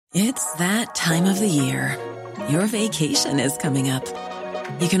It's that time of the year. Your vacation is coming up.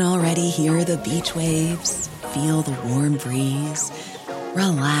 You can already hear the beach waves, feel the warm breeze,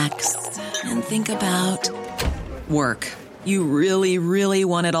 relax, and think about work. You really, really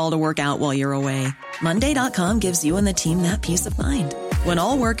want it all to work out while you're away. Monday.com gives you and the team that peace of mind. When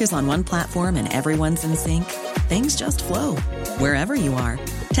all work is on one platform and everyone's in sync, things just flow. Wherever you are,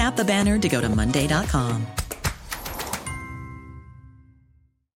 tap the banner to go to Monday.com.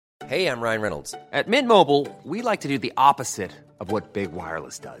 Hey, I'm Ryan Reynolds. At Mint Mobile, we like to do the opposite of what Big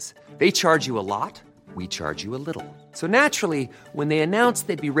Wireless does. They charge you a lot, we charge you a little. So naturally, when they announced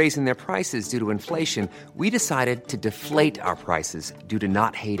they'd be raising their prices due to inflation, we decided to deflate our prices due to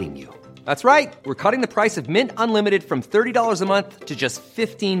not hating you. That's right. We're cutting the price of Mint Unlimited from $30 a month to just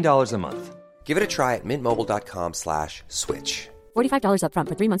 $15 a month. Give it a try at mintmobile.com/switch. $45 up front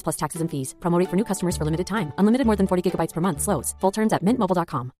for 3 months plus taxes and fees. Promo rate for new customers for limited time. Unlimited more than 40 gigabytes per month. Slows full terms at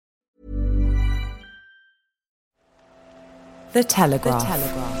mintmobile.com. The Telegraph.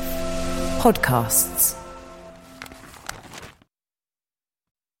 Podcasts.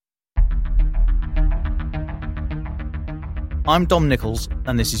 I'm Dom Nichols,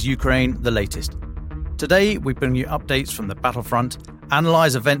 and this is Ukraine, the latest. Today, we bring you updates from the battlefront,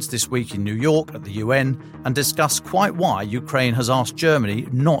 analyse events this week in New York at the UN, and discuss quite why Ukraine has asked Germany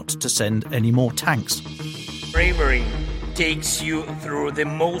not to send any more tanks. Bravery takes you through the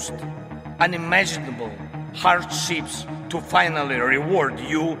most unimaginable hardships to finally reward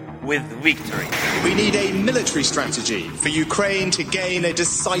you with victory. We need a military strategy for Ukraine to gain a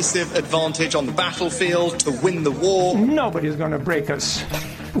decisive advantage on the battlefield, to win the war. Nobody's going to break us.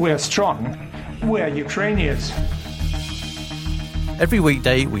 We're strong. We're Ukrainians. Every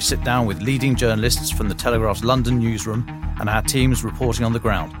weekday, we sit down with leading journalists from the Telegraph's London newsroom and our teams reporting on the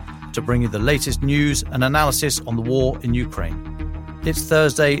ground to bring you the latest news and analysis on the war in Ukraine. It's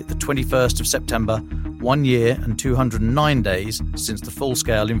Thursday, the 21st of September, 1 year and 209 days since the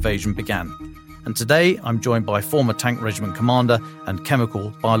full-scale invasion began. And today, I'm joined by former Tank Regiment commander and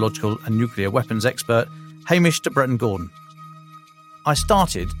chemical, biological and nuclear weapons expert, Hamish de Bretton-Gordon. I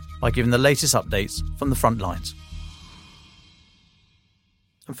started by giving the latest updates from the front lines.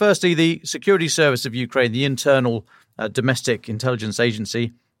 And firstly, the Security Service of Ukraine, the internal domestic intelligence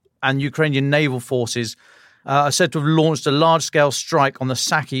agency, and Ukrainian naval forces are said to have launched a large-scale strike on the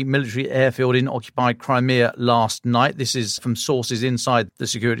Saki military airfield in occupied Crimea last night. This is from sources inside the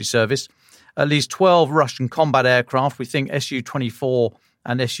Security Service. At least 12 Russian combat aircraft, we think Su-24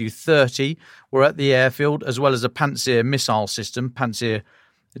 and Su-30, were at the airfield, as well as a Pantsir missile system, Pantsir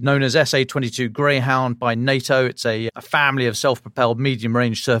known as Sa-22 Greyhound by NATO. It's a family of self-propelled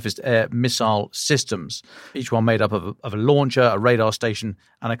medium-range surface-to-air missile systems, each one made up of a launcher, a radar station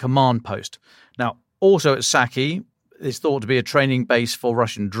and a command post. Now, also at Saki, it's thought to be a training base for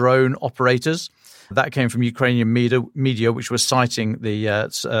Russian drone operators. That came from Ukrainian media which was citing the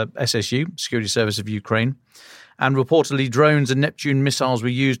SSU, Security Service of Ukraine. And reportedly, drones and Neptune missiles were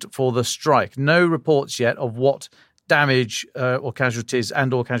used for the strike. No reports yet of what damage or casualties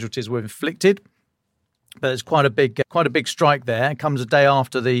were inflicted. But it's quite a big strike there. It comes a day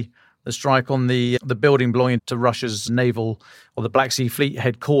after the strike on the building belonging to Russia's naval or the Black Sea Fleet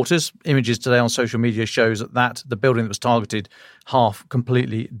headquarters. Images today on social media shows that the building that was targeted half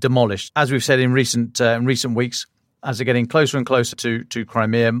completely demolished. As we've said in recent weeks, as they're getting closer and closer to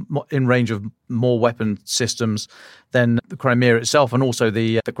Crimea, in range of more weapon systems than the Crimea itself, and also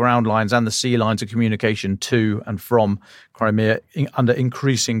the ground lines and the sea lines of communication to and from Crimea under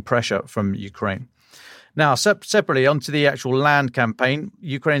increasing pressure from Ukraine. Now, separately, onto the actual land campaign,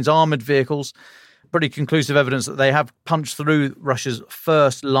 Ukraine's armoured vehicles, pretty conclusive evidence that they have punched through Russia's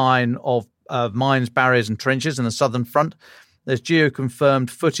first line of mines, barriers and trenches in the southern front. There's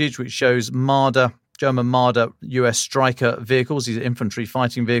geo-confirmed footage which shows German Marder US Stryker vehicles, these are infantry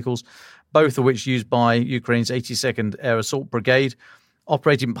fighting vehicles, both of which used by Ukraine's 82nd Air Assault Brigade,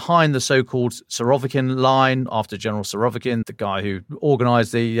 operating behind the so-called Surovikin line after General Surovikin, the guy who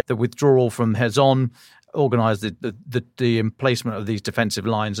organised the withdrawal from Kherson, organised the emplacement of these defensive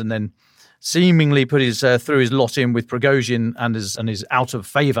lines, and then seemingly put threw his lot in with Prigozhin and is out of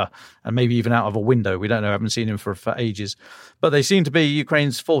favour and maybe even out of a window. We don't know. I haven't seen him for ages. But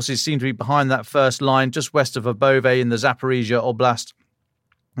Ukraine's forces seem to be behind that first line just west of Verbove in the Zaporizhia Oblast.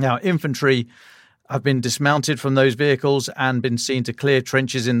 Now, infantry have been dismounted from those vehicles and been seen to clear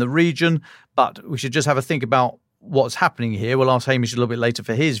trenches in the region. But we should just have a think about what's happening here. We'll ask Hamish a little bit later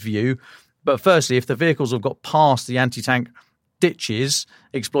for his view. But firstly, if the vehicles have got past the anti-tank ditches,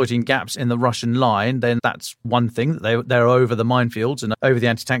 exploiting gaps in the Russian line, then that's one thing, that they're over the minefields and over the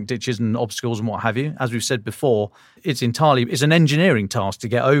anti-tank ditches and obstacles and what have you. As we've said before, it's an engineering task to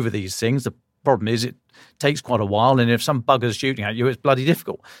get over these things. The problem is it takes quite a while, and if some bugger's shooting at you, it's bloody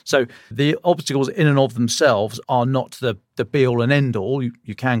difficult. So the obstacles in and of themselves are not the be-all and end-all.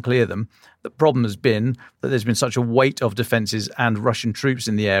 You can clear them. The problem has been that there's been such a weight of defences and Russian troops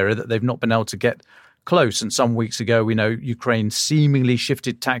in the area that they've not been able to get close. And some weeks ago, we know Ukraine seemingly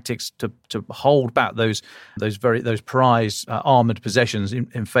shifted tactics to hold back those prized armoured possessions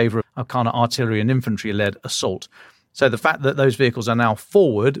in favour of kind of artillery and infantry-led assault. So the fact that those vehicles are now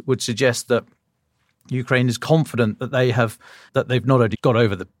forward would suggest that Ukraine is confident that they've not only got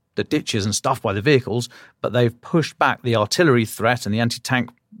over the ditches and stuff by the vehicles, but they've pushed back the artillery threat and the anti-tank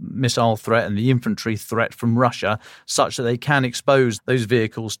missile threat and the infantry threat from Russia, such that they can expose those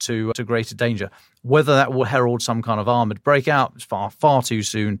vehicles to greater danger. Whether that will herald some kind of armoured breakout is far too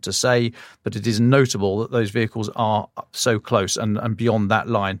soon to say, but it is notable that those vehicles are so close and beyond that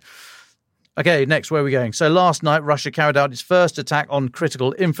line. Okay, next, where are we going? So last night, Russia carried out its first attack on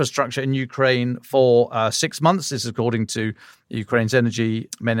critical infrastructure in Ukraine for 6 months. This is according to Ukraine's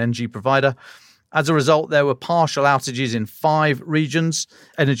main energy provider. As a result, there were partial outages in 5 regions.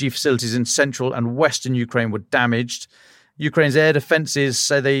 Energy facilities in central and western Ukraine were damaged. Ukraine's air defences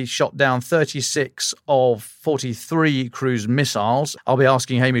say they shot down 36 of 43 cruise missiles. I'll be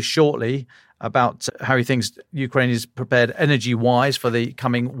asking Hamish shortly about how he thinks Ukraine is prepared energy-wise for the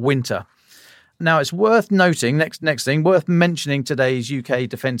coming winter. Now, it's worth noting, next thing, worth mentioning today's UK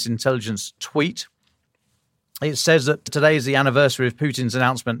Defence Intelligence tweet. It says that today is the anniversary of Putin's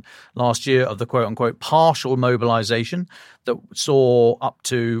announcement last year of the quote-unquote partial mobilisation that saw up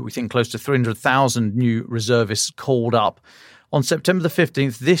to, we think, close to 300,000 new reservists called up. On September the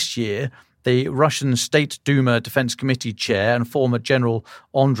 15th this year, the Russian State Duma Defence Committee chair and former General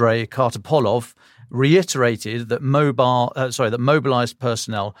Andrei Kartapolov reiterated that mobilised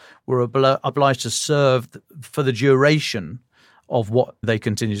personnel were obliged to serve for the duration of what they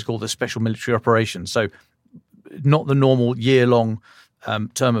continue to call the special military operation. So not the normal year-long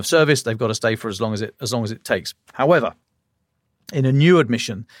term of service. They've got to stay for as long as it takes. However, in a new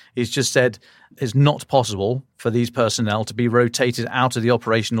admission, it's just said it's not possible for these personnel to be rotated out of the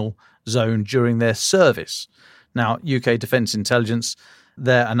operational zone during their service. Now, UK Defence Intelligence,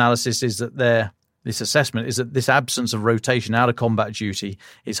 their analysis is that this assessment is that this absence of rotation out of combat duty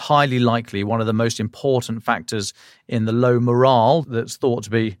is highly likely one of the most important factors in the low morale that's thought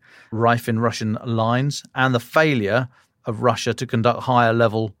to be rife in Russian lines and the failure of Russia to conduct higher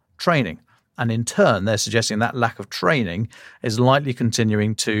level training. And in turn, they're suggesting that lack of training is likely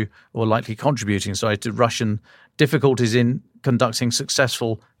contributing to Russian difficulties in conducting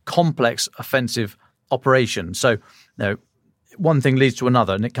successful, complex offensive operations. So, one thing leads to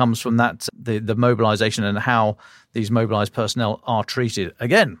another, and it comes from that the mobilisation and how these mobilised personnel are treated.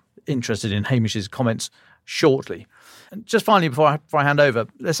 Again, interested in Hamish's comments shortly. And just finally, before I hand over,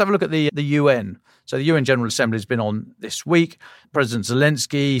 let's have a look at the UN. So the UN General Assembly has been on this week. President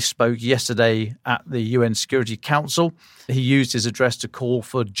Zelensky spoke yesterday at the UN Security Council. He used his address to call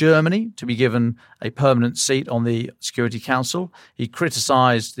for Germany to be given a permanent seat on the Security Council. He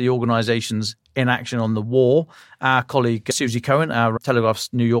criticised the organisation's inaction on the war. Our colleague Susie Cohen, our Telegraph's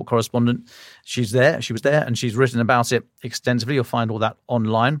New York correspondent, she was there, and she's written about it extensively. You'll find all that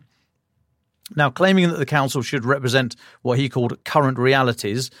online. Now, claiming that the council should represent what he called current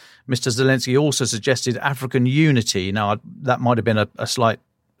realities, Mr. Zelensky also suggested African unity. Now, that might have been a slight,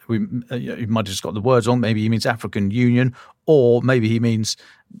 he might have just got the words wrong. Maybe he means African Union, or maybe he means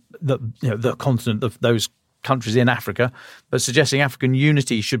the continent of those countries in Africa, but suggesting African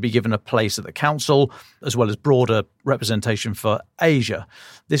unity should be given a place at the council, as well as broader representation for Asia.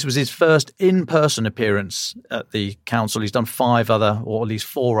 This was his first in-person appearance at the council. He's done 5 other, or at least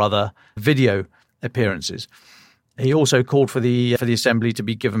 4 other video appearances. He also called for the assembly to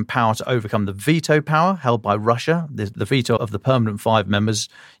be given power to overcome the veto power held by Russia, the veto of the permanent 5 members,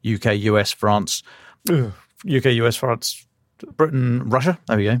 UK, US, France, Britain, Russia.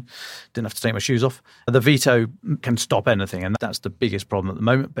 There we go. Didn't have to take my shoes off. The veto can stop anything, and that's the biggest problem at the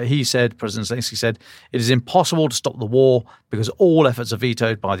moment. But President Zelensky said, it is impossible to stop the war because all efforts are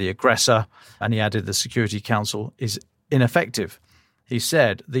vetoed by the aggressor. And he added the Security Council is ineffective. He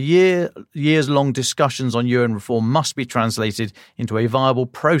said, the years-long discussions on UN reform must be translated into a viable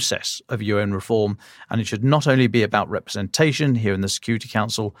process of UN reform, and it should not only be about representation here in the Security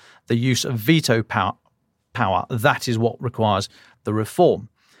Council, the use of veto power. That is what requires the reform.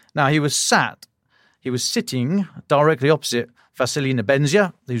 Now, he was sitting directly opposite Vasily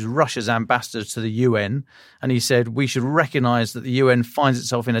Nebenzia, who's Russia's ambassador to the UN, and he said, "We should recognise that the UN finds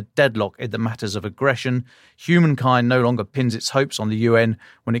itself in a deadlock in the matters of aggression. Humankind no longer pins its hopes on the UN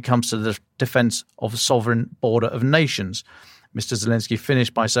when it comes to the defence of a sovereign border of nations." Mr. Zelensky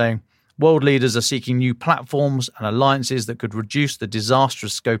finished by saying, "World leaders are seeking new platforms and alliances that could reduce the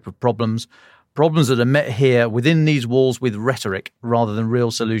disastrous scope of problems that are met here within these walls with rhetoric rather than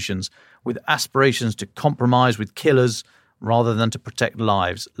real solutions, with aspirations to compromise with killers rather than to protect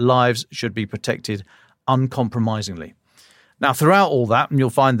lives. Lives should be protected uncompromisingly." Now, throughout all that, and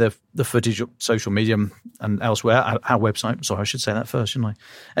you'll find the footage of social media and elsewhere, our website. Sorry, I should say that first, shouldn't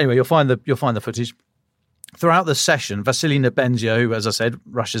I? Anyway, you'll find the footage. Throughout the session, Vasily Nebenzia, who, as I said,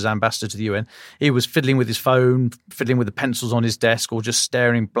 Russia's ambassador to the UN, he was fiddling with his phone, fiddling with the pencils on his desk, or just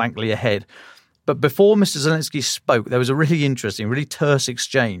staring blankly ahead. But before Mr. Zelensky spoke, there was a really interesting, really terse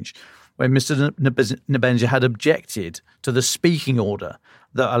exchange when Mr. Nebenzia had objected to the speaking order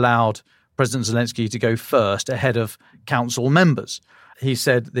that allowed President Zelensky to go first ahead of council members. He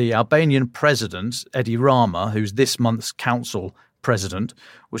said the Albanian president, Edi Rama, who's this month's council president,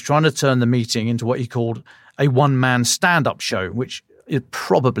 was trying to turn the meeting into what he called a one-man stand-up show, which is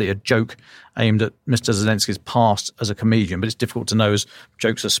probably a joke aimed at Mr. Zelensky's past as a comedian, but it's difficult to know as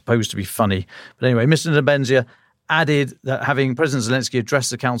jokes are supposed to be funny. But anyway, Mr. Nebenzia added that having President Zelensky address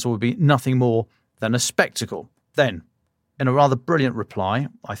the council would be nothing more than a spectacle. Then, in a rather brilliant reply,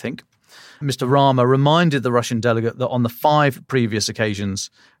 I think, Mr. Rama reminded the Russian delegate that on the 5 previous occasions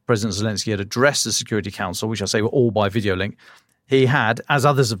President Zelensky had addressed the Security Council, which I say were all by video link, he had, as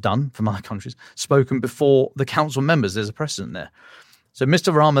others have done from other countries, spoken before the council members. There's a precedent there. So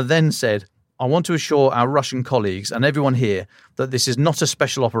Mr. Rama then said, "I want to assure our Russian colleagues and everyone here that this is not a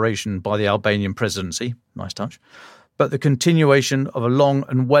special operation by the Albanian presidency," nice touch, "but the continuation of a long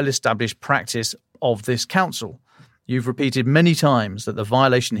and well-established practice of this council. You've repeated many times that the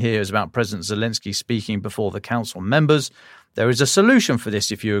violation here is about President Zelensky speaking before the council members. There is a solution for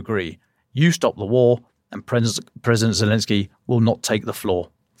this if you agree. You stop the war and President Zelensky will not take the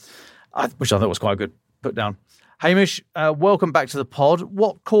floor," which I thought was quite a good put down. Hamish, welcome back to the pod.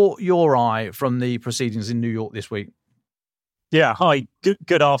 What caught your eye from the proceedings in New York this week? Yeah, hi.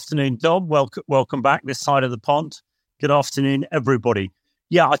 Good afternoon, Dom. Welcome back this side of the pond. Good afternoon, everybody.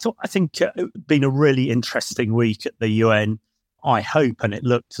 Yeah, I think it's been a really interesting week at the UN. I hope, and it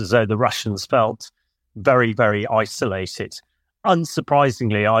looked as though the Russians felt very, very isolated.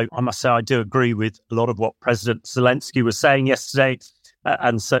 Unsurprisingly, I must say I do agree with a lot of what President Zelensky was saying yesterday,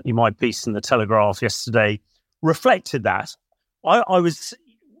 and certainly my piece in the Telegraph yesterday reflected that. I was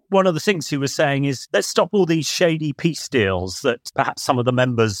one of the things he was saying is, let's stop all these shady peace deals that perhaps some of the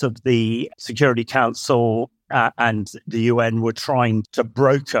members of the Security Council and the UN were trying to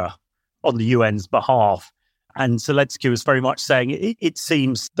broker on the UN's behalf. And Zelensky was very much saying it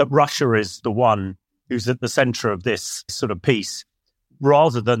seems that Russia is the one who's at the centre of this sort of peace,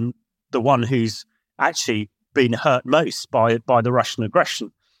 rather than the one who's actually been hurt most by the Russian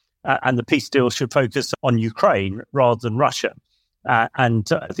aggression. And the peace deal should focus on Ukraine rather than Russia. And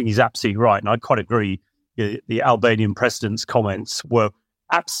I think he's absolutely right. And I quite agree. The Albanian president's comments were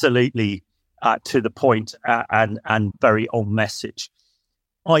absolutely to the point and very on message.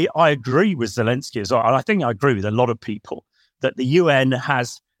 I agree with Zelensky as well. And I think I agree with a lot of people that the UN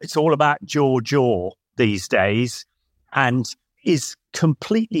it's all about jaw these days, and is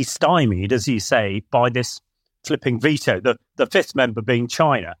completely stymied, as you say, by this flipping veto, the 5th member being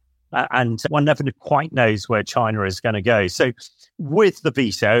China. And one never quite knows where China is going to go. So with the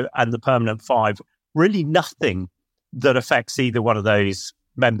veto and the permanent 5, really nothing that affects either one of those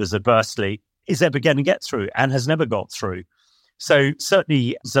members adversely is ever going to get through and has never got through. So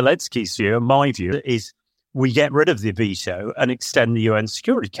certainly Zelensky's view, and my view, is we get rid of the veto and extend the UN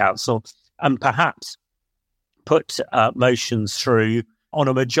Security Council and perhaps put motions through on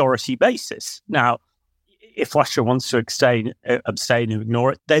a majority basis. Now, if Russia wants to abstain and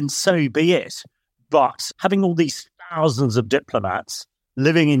ignore it, then so be it. But having all these thousands of diplomats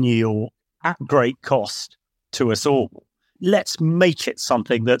living in New York at great cost to us all, let's make it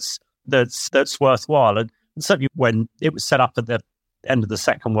something that's worthwhile. And certainly when it was set up at the end of the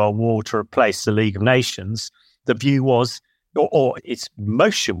Second World War to replace the League of Nations, the view was, or its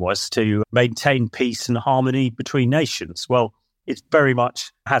motion was, to maintain peace and harmony between nations. Well, it very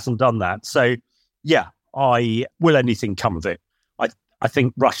much hasn't done that. So, yeah, will anything come of it? I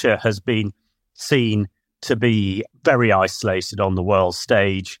think Russia has been seen to be very isolated on the world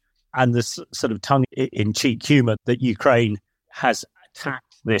stage, and this sort of tongue-in-cheek humour that Ukraine has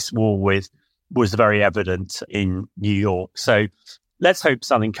attacked this war with was very evident in New York. So let's hope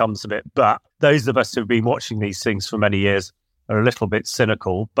something comes of it. But those of us who've been watching these things for many years are a little bit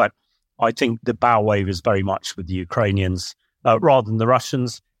cynical, but I think the bow wave is very much with the Ukrainians rather than the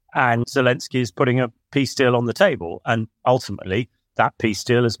Russians. And Zelensky is putting a peace deal on the table. And ultimately, that peace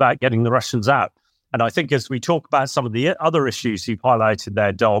deal is about getting the Russians out. And I think as we talk about some of the other issues you've highlighted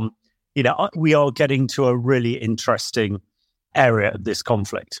there, Dom, we are getting to a really interesting area of this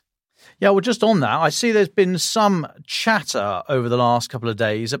conflict. Yeah, well, just on that, I see there's been some chatter over the last couple of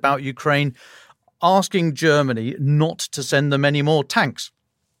days about Ukraine asking Germany not to send them any more tanks,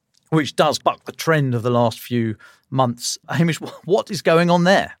 which does buck the trend of the last few months. Hamish, what is going on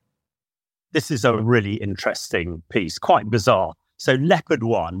there? This is a really interesting piece, quite bizarre. So Leopard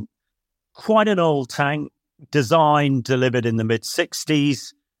 1, quite an old tank, designed, delivered in the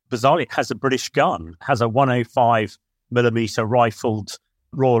mid-60s. Bizarrely, it has a British gun, has a 105mm rifled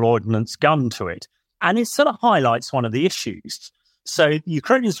Royal Ordnance gun to it. And it sort of highlights one of the issues. So the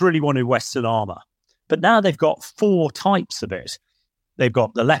Ukrainians really wanted Western armour, but now they've got 4 types of it. They've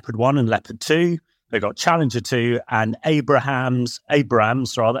got the Leopard 1 and Leopard 2. They've got Challenger 2 and Abrams,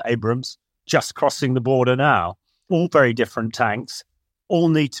 just crossing the border now. All very different tanks, all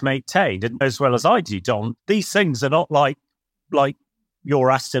need to maintain. And as well as I do, Dom, these things are not like your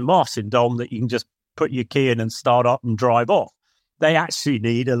Aston Martin, Dom, that you can just put your key in and start up and drive off. They actually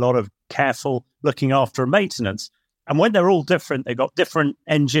need a lot of careful looking after and maintenance. And when they're all different, they've got different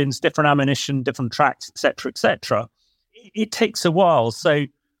engines, different ammunition, different tracks, etc. It takes a while. So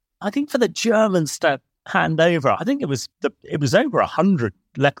I think for the Germans to hand over, I think it was over 100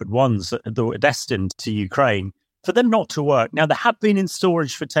 Leopard 1s that were destined to Ukraine, for them not to work. Now, they have been in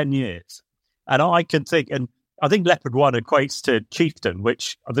storage for 10 years. And I think Leopard 1 equates to Chieftain,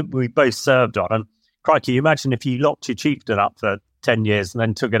 which I think we both served on. And crikey, imagine if you locked your Chieftain up for 10 years and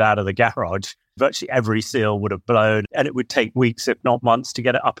then took it out of the garage, virtually every seal would have blown, and it would take weeks, if not months, to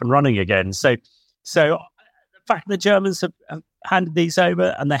get it up and running again. So the fact that the Germans have handed these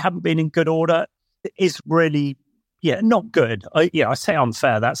over and they haven't been in good order is really, not good. I say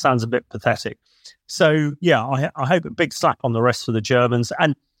unfair. That sounds a bit pathetic. So, I hope a big slap on the rest of the Germans.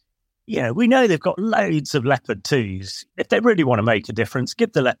 And, we know they've got loads of Leopard 2s. If they really want to make a difference,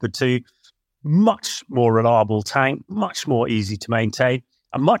 give the Leopard 2 much more reliable tank, much more easy to maintain,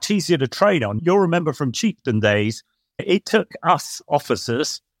 and much easier to train on. You'll remember from Chieftain days, it took us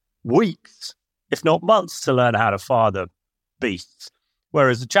officers weeks, if not months, to learn how to fire the beasts.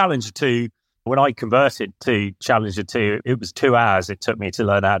 Whereas the Challenger 2, when I converted to Challenger 2, it was 2 hours it took me to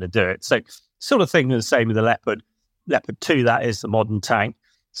learn how to do it. So sort of thing the same with the Leopard. Leopard 2, that is the modern tank.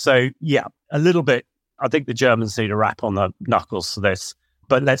 So, a little bit, I think the Germans need a rap on the knuckles for this.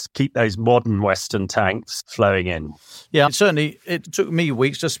 But let's keep those modern Western tanks flowing in. Yeah, certainly it took me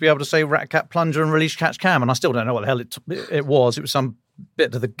weeks just to be able to say rat, cat, plunger and release, catch, cam. And I still don't know what the hell it was. It was some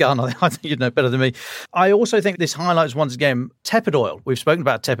bit of the gun. I think you'd know better than me. I also think this highlights, once again, tepid oil. We've spoken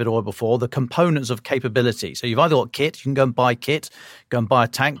about tepid oil before, the components of capability. So you've either got kit, you can go and buy kit, go and buy a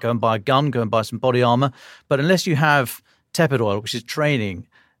tank, go and buy a gun, go and buy some body armour. But unless you have tepid oil, which is training,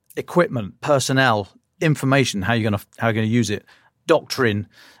 equipment, personnel, information, how you're going to use it,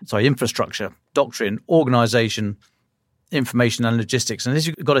 infrastructure, doctrine, organisation, information and logistics. And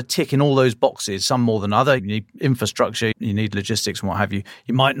you've got to tick in all those boxes, some more than other. You need infrastructure, you need logistics and what have you.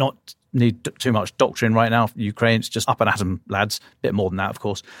 You might not need too much doctrine right now. Ukraine, it's just up and atom, lads. A bit more than that, of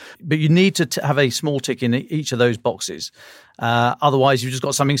course. But you need to have a small tick in each of those boxes. Otherwise, you've just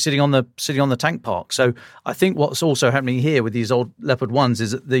got something sitting on the tank park. So I think what's also happening here with these old Leopard 1s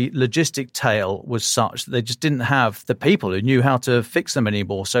is that the logistic tail was such that they just didn't have the people who knew how to fix them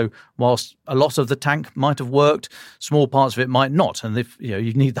anymore. So whilst a lot of the tank might have worked, small parts of it might not. And if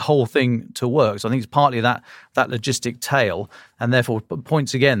you need the whole thing to work. So I think it's partly that logistic tail, and therefore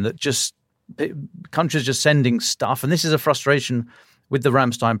points again that just countries just sending stuff. And this is a frustration with the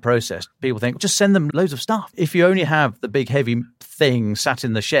Ramstein process. People think, just send them loads of stuff. If you only have the big heavy thing sat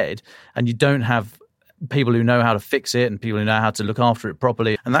in the shed and you don't have people who know how to fix it and people who know how to look after it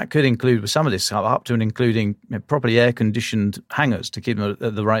properly, and that could include some of this up to and including properly air-conditioned hangars to keep them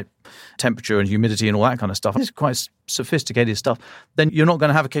at the right temperature and humidity and all that kind of stuff. It's quite sophisticated stuff. Then you're not going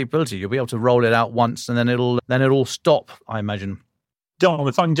to have a capability. You'll be able to roll it out once and then it'll stop, I imagine. Dom,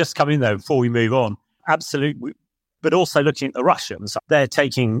 if I can just come in there before we move on. Absolutely. But also looking at the Russians, they're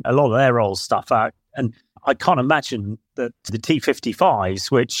taking a lot of their old stuff out. And I can't imagine that the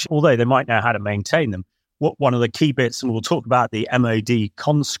T-55s, which, although they might know how to maintain them, one of the key bits, and we'll talk about the MOD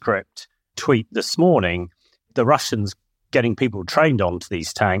conscript tweet this morning, the Russians getting people trained onto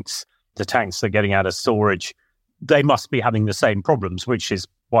these tanks, the tanks they're getting out of storage, they must be having the same problems, which is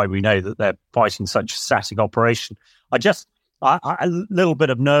why we know that they're fighting such a static operation. A little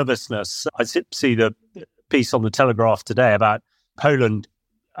bit of nervousness. I see the piece on the Telegraph today about Poland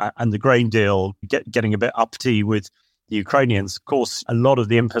and the grain deal getting a bit uppity with the Ukrainians. Of course, a lot of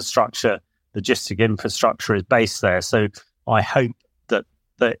the logistic infrastructure is based there. So I hope that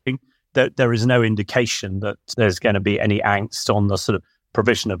there is no indication that there's going to be any angst on the sort of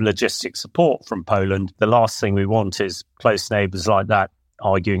provision of logistic support from Poland. The last thing we want is close neighbours like that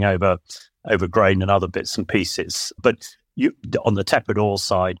arguing over grain and other bits and pieces. But on the tepid oil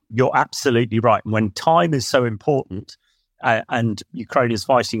side, you're absolutely right. When time is so important and Ukraine is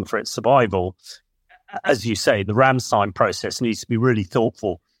fighting for its survival, as you say, the Ramstein process needs to be really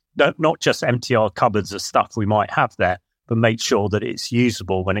thoughtful. Not just empty our cupboards of stuff we might have there, but make sure that it's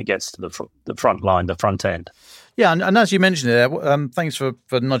usable when it gets to the front line, the front end. Yeah, and as you mentioned there, thanks for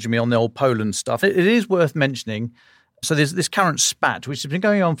nudging me on the old Poland stuff. It is worth mentioning. So there's this current spat, which has been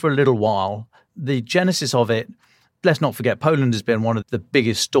going on for a little while. The genesis of it, let's not forget, Poland has been one of the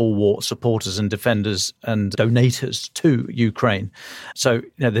biggest stalwart supporters and defenders and donators to Ukraine. So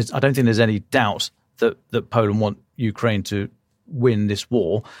I don't think there's any doubt that Poland want Ukraine to win this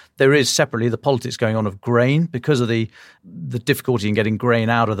war. There is separately the politics going on of grain because of the difficulty in getting grain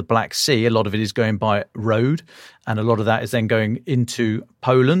out of the Black Sea. A lot of it is going by road, and a lot of that is then going into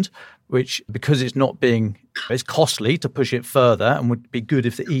Poland, which, because it's costly to push it further, and would be good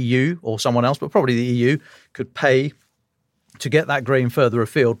if the EU or someone else, but probably the EU, could pay to get that grain further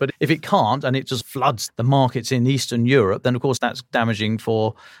afield. But if it can't, and it just floods the markets in Eastern Europe, then of course that's damaging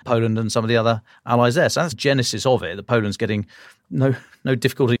for Poland and some of the other allies there. So that's the genesis of it, that Poland's getting no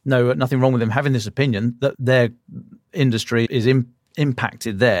difficulty, nothing wrong with them having this opinion that their industry is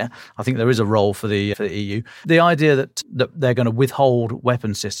impacted there. I think there is a role for the EU. The idea that they're going to withhold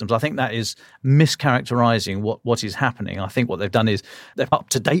weapon systems, I think that is mischaracterizing what is happening. I think what they've done is they're up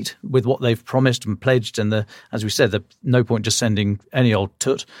to date with what they've promised and pledged, and as we said, there's no point just sending any old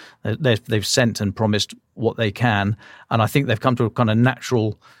tut. They've sent and promised what they can, and I think they've come to a kind of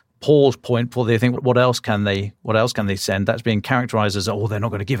natural pause point before they think, what else can they send? That's being characterized as, they're not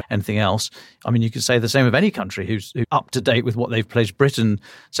going to give anything else. I mean, you could say the same of any country who's up to date with what they've pledged. Britain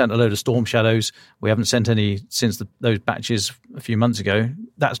sent a load of Storm Shadows. We haven't sent any since those batches a few months ago.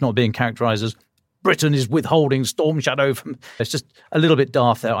 That's not being characterized as Britain is withholding Storm Shadow from. It's just a little bit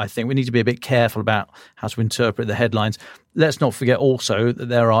daft there, I think. We need to be a bit careful about how to interpret the headlines. Let's not forget also that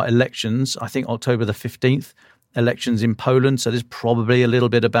there are elections, I think October the 15th, elections in Poland, so there's probably a little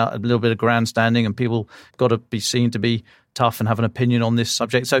bit of grandstanding, and people got to be seen to be tough and have an opinion on this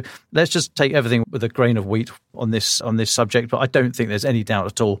subject. So let's just take everything with a grain of wheat on this subject. But I don't think there's any doubt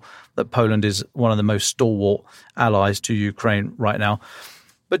at all that Poland is one of the most stalwart allies to Ukraine right now.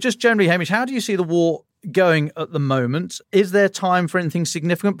 But just generally, Hamish, how do you see the war going at the moment? Is there time for anything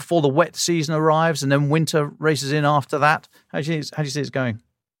significant before the wet season arrives and then winter races in after that? How do you see it going?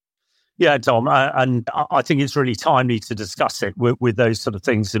 Yeah, Tom, and I think it's really timely to discuss it with those sort of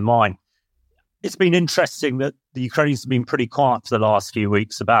things in mind. It's been interesting that the Ukrainians have been pretty quiet for the last few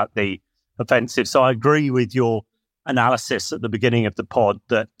weeks about the offensive. So I agree with your analysis at the beginning of the pod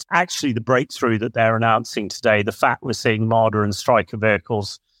that actually the breakthrough that they're announcing today, the fact we're seeing Marder and Stryker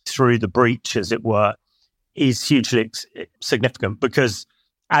vehicles through the breach, as it were, is hugely significant because,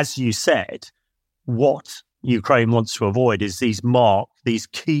 as you said, what Ukraine wants to avoid is these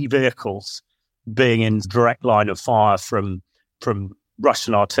key vehicles being in direct line of fire from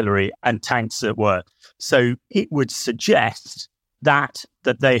Russian artillery and tanks, as it were. So it would suggest that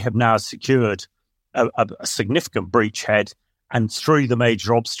they have now secured a significant breachhead and through the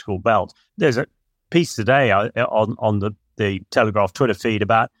major obstacle belt. There's a piece today on the Telegraph Twitter feed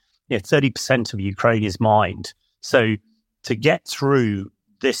about 30% of Ukraine is mined. So to get through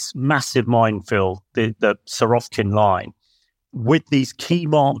this massive minefield, the Surovikin line, with these key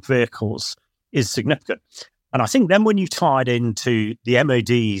marked vehicles is significant. And I think then when you tie it into the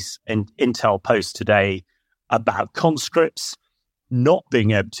MOD's and Intel post today about conscripts not being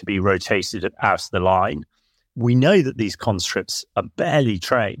able to be rotated out of the line, we know that these conscripts are barely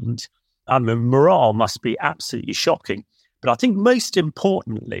trained. I mean, morale must be absolutely shocking. But I think most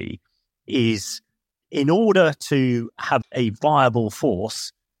importantly is, in order to have a viable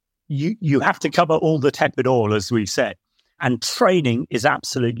force, you have to cover all the tepid oil, as we've said. And training is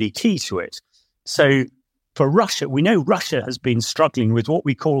absolutely key to it. So for Russia, we know Russia has been struggling with what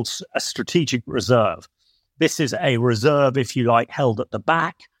we call a strategic reserve. This is a reserve, if you like, held at the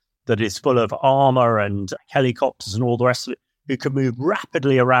back that is full of armor and helicopters and all the rest of it, who can move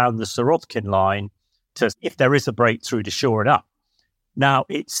rapidly around the Surovikin line to, if there is a breakthrough, to shore it up. Now,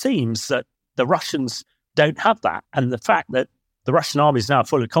 it seems that the Russians don't have that. And the fact that the Russian army is now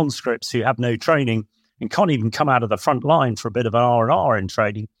full of conscripts who have no training and can't even come out of the front line for a bit of an R&R in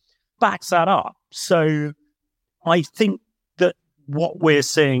training backs that up. So I think that what we're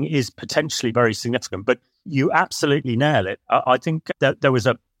seeing is potentially very significant, but you absolutely nail it. I think that there was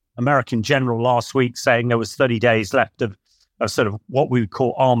an American general last week saying there was 30 days left of sort of what we would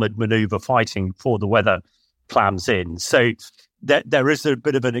call armoured manoeuvre fighting before the weather clams in. So there is a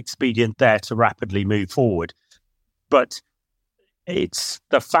bit of an expedient there to rapidly move forward. But it's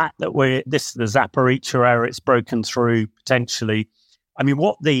the fact that the Zaporizhzhia area, it's broken through potentially. I mean,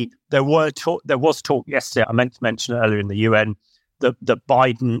 there was talk yesterday, I meant to mention earlier in the UN, that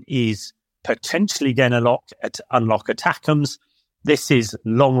Biden is potentially going to unlock ATACMS. This is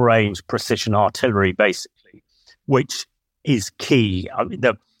long-range precision artillery, basically, which is key. I mean,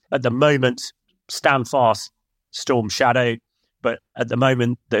 at the moment, stand fast, Storm Shadow, but at the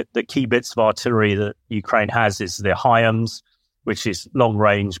moment, the key bits of artillery that Ukraine has is the HIMARS, which is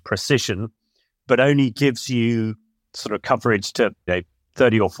long-range precision, but only gives you sort of coverage to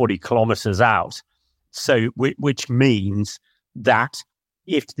 30 or 40 kilometers out. So, which means that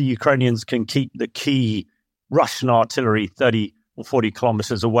if the Ukrainians can keep the key Russian artillery 30 or 40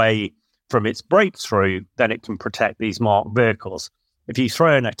 kilometers away from its breakthrough, then it can protect these marked vehicles. If you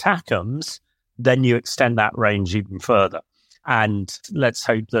throw in ATACMS, then you extend that range even further. And let's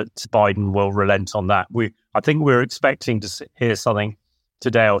hope that Biden will relent on that. I think we're expecting to hear something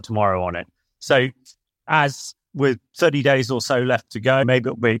today or tomorrow on it. So as with 30 days or so left to go, maybe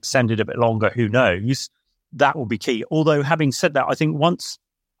it'll be extended a bit longer, who knows? That will be key. Although having said that, I think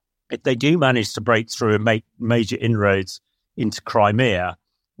if they do manage to break through and make major inroads into Crimea,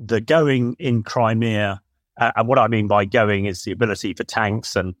 the going in Crimea, and what I mean by going is the ability for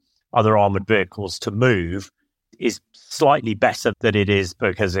tanks and other armoured vehicles to move, is slightly better than it is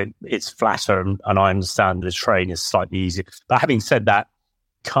because it's flatter and I understand the terrain is slightly easier. But having said that,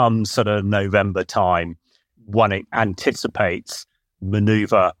 come sort of November time, one anticipates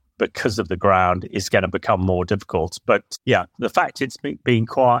manoeuvre because of the ground is going to become more difficult. But yeah, the fact it's been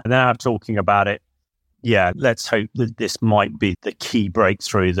quiet and now talking about it, yeah, let's hope that this might be the key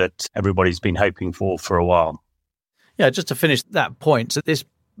breakthrough that everybody's been hoping for a while. Yeah, just to finish that point, so this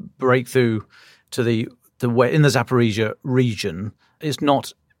breakthrough to the way in the Zaporizhzhia region is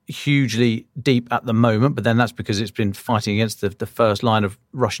not hugely deep at the moment, but then that's because it's been fighting against the first line of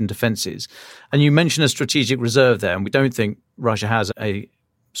Russian defences. And you mentioned a strategic reserve there, and we don't think Russia has a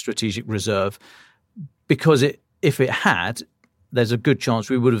strategic reserve because if it had, there's a good chance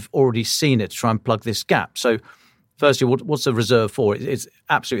we would have already seen it to try and plug this gap. So firstly, what's the reserve for? It's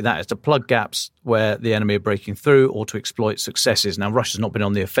absolutely that. It's to plug gaps where the enemy are breaking through or to exploit successes. Now, Russia's not been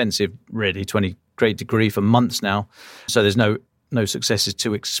on the offensive really to any great degree for months now, so there's no successes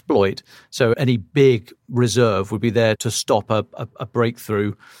to exploit. So any big reserve would be there to stop a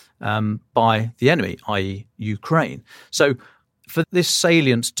breakthrough by the enemy, i.e. Ukraine. So for this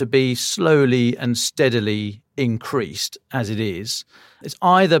salient to be slowly and steadily increased as it is, it's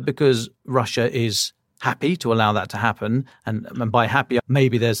either because Russia is happy to allow that to happen, and by happy,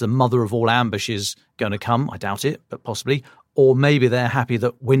 maybe there's the mother of all ambushes going to come. I doubt it, but possibly. Or maybe they're happy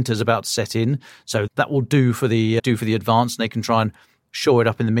that winter's about to set in, so that will do for the advance, and they can try and shore it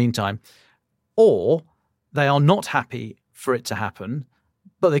up in the meantime. Or they are not happy for it to happen,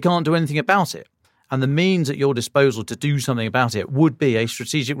 but they can't do anything about it. And the means at your disposal to do something about it would be a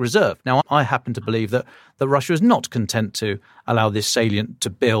strategic reserve. Now, I happen to believe that Russia is not content to allow this salient to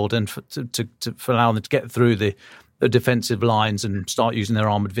build and for allow them to get through the defensive lines and start using their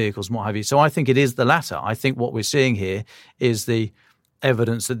armoured vehicles and what have you. So I think it is the latter. I think what we're seeing here is the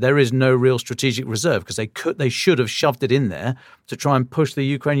evidence that there is no real strategic reserve because they should have shoved it in there to try and push the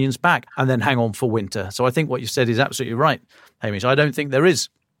Ukrainians back and then hang on for winter. So I think what you said is absolutely right, Hamish. I don't think there is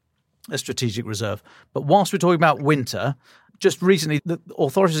a strategic reserve. But whilst we're talking about winter, just recently the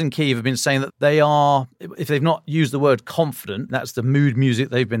authorities in Kyiv have been saying that they are, if they've not used the word confident, that's the mood music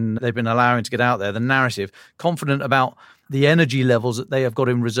they've been allowing to get out there, the narrative, confident about the energy levels that they have got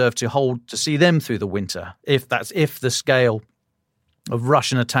in reserve to hold to see them through the winter. If the scale of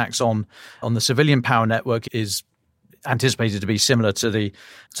Russian attacks on the civilian power network is anticipated to be similar to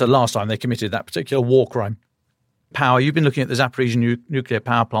last time they committed that particular war crime. Power, you've been looking at the Zaporizhzhia nuclear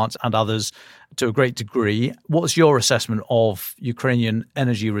power plants and others to a great degree. What's your assessment of Ukrainian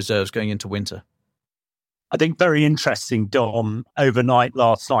energy reserves going into winter? I think very interesting, Dom. Overnight,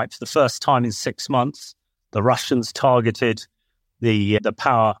 last night, for the first time in 6 months, the Russians targeted the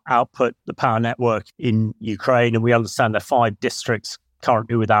power output, the power network in Ukraine, and we understand there are 5 districts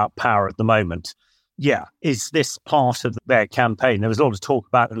currently without power at the moment. Yeah, is this part of their campaign? There was a lot of talk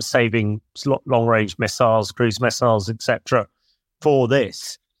about them saving long-range missiles, cruise missiles, etc. for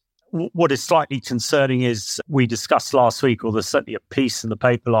this. What is slightly concerning is we discussed last week, or there's certainly a piece in the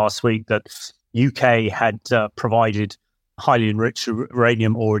paper last week, that UK had provided highly enriched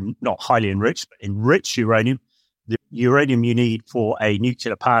uranium, or not highly enriched, but enriched uranium. The uranium you need for a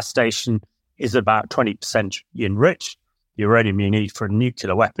nuclear power station is about 20% enriched. The uranium you need for a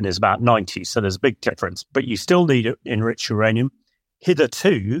nuclear weapon is about 90%, so there's a big difference. But you still need enriched uranium.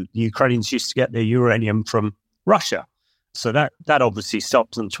 Hitherto, the Ukrainians used to get their uranium from Russia. So that obviously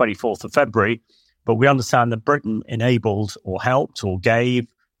stopped on the 24th of February. But we understand that Britain enabled or helped or gave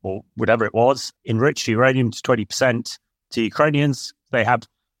or whatever it was, enriched uranium to 20% to Ukrainians. They have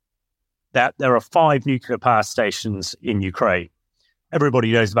that. There are 5 nuclear power stations in Ukraine.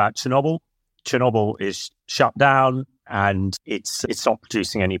 Everybody knows about Chernobyl. Chernobyl is shut down and it's not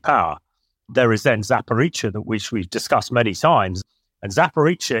producing any power. There is then Zaporizhzhia, which we've discussed many times. And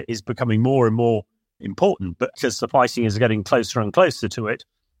Zaporizhzhia is becoming more and more important because the fighting is getting closer and closer to it.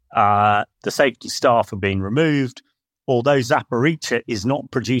 The safety staff are being removed. Although Zaporizhzhia is not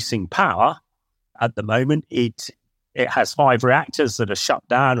producing power at the moment, it has 5 reactors that are shut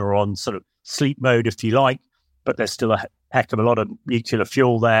down or on sort of sleep mode, if you like, but there's still a heck of a lot of nuclear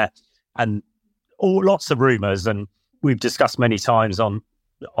fuel there and lots of rumours. And we've discussed many times on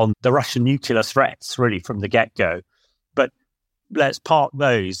the Russian nuclear threats really from the get-go. But let's park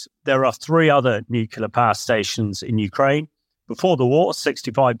those. There are 3 other nuclear power stations in Ukraine. Before the war,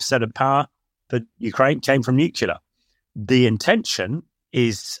 65% of power for Ukraine came from nuclear. The intention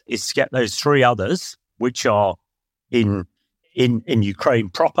is to get those 3 others, which are in Ukraine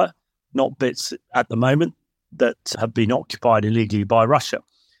proper, not bits at the moment that have been occupied illegally by Russia.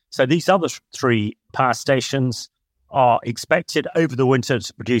 So these other 3 power stations are expected over the winter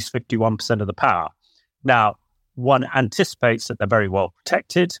to produce 51% of the power. Now, one anticipates that they're very well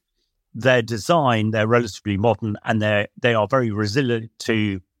protected. Their design, they're relatively modern, and they are very resilient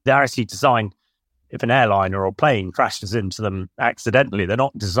to. They're actually designed. If an airliner or a plane crashes into them accidentally, they're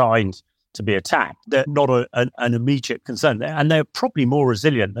not designed to be attacked. They're not an immediate concern, and they're probably more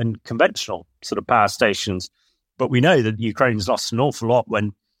resilient than conventional sort of power stations. But we know that the Ukrainians lost an awful lot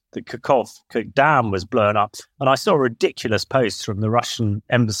when the Kakhovka Dam was blown up. And I saw a ridiculous post from the Russian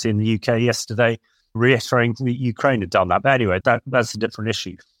embassy in the UK yesterday reiterating that Ukraine had done that. But anyway, that's a different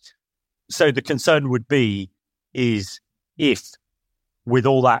issue. So the concern would be is if, with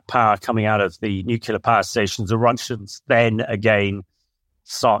all that power coming out of the nuclear power stations, the Russians then again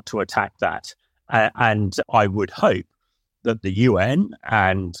start to attack that. And I would hope that the UN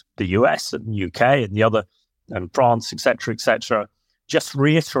and the US and the UK and the other, and France, etc., just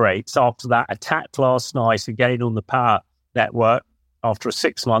reiterates after that attack last night again on the power network after a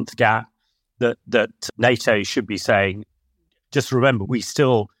 6-month gap that NATO should be saying, just remember,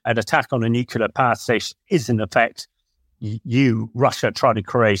 an attack on a nuclear power station is in effect Russia trying to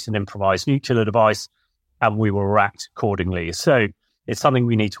create an improvised nuclear device, and we will react accordingly. So it's something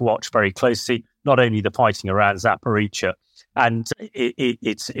we need to watch very closely, not only the fighting around Zaporizhzhia. And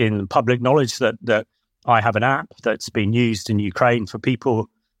it's in public knowledge that I have an app that's been used in Ukraine for people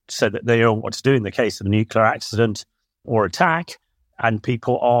so that they know what to do in the case of a nuclear accident or attack, and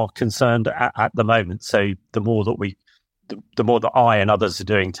people are concerned at the moment. So the more that I and others are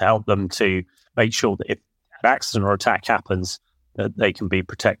doing to help them to make sure that if an accident or attack happens, that they can be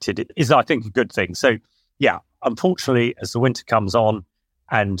protected is, I think, a good thing. So, yeah, unfortunately, as the winter comes on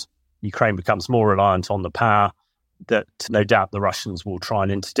and Ukraine becomes more reliant on the power, that no doubt the Russians will try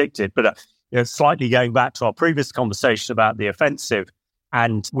and interdict it. But slightly going back to our previous conversation about the offensive,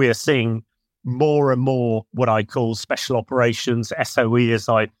 and we're seeing more and more what I call special operations, SOE as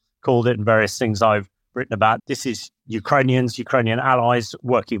I called it, and various things I've written about. This is Ukrainian allies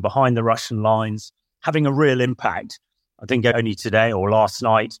working behind the Russian lines, having a real impact. I think only today or last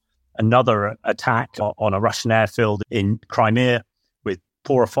night, another attack on a Russian airfield in Crimea with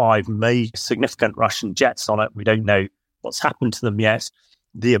 4 or 5 significant Russian jets on it. We don't know what's happened to them yet.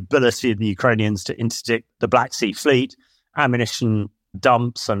 The ability of the Ukrainians to interdict the Black Sea Fleet, ammunition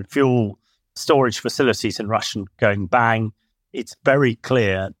dumps and fuel storage facilities in Russia going bang. It's very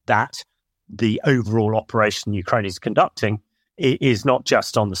clear that the overall operation Ukraine is conducting is not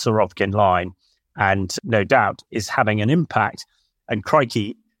just on the Surovikin line, and no doubt is having an impact. And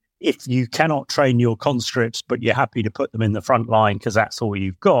crikey, if you cannot train your conscripts, but you're happy to put them in the front line because that's all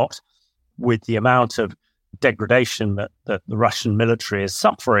you've got, with the amount of degradation that the Russian military is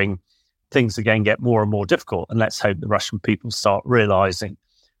suffering, things again get more and more difficult. And let's hope the Russian people start realizing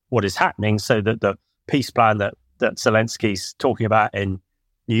what is happening so that the peace plan that Zelensky's talking about in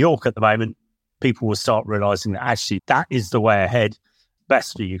New York at the moment, people will start realizing that actually that is the way ahead,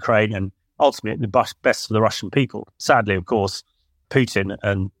 best for Ukraine and ultimately best for the Russian people. Sadly, of course, Putin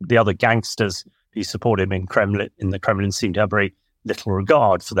and the other gangsters who support him in the Kremlin seem to have very little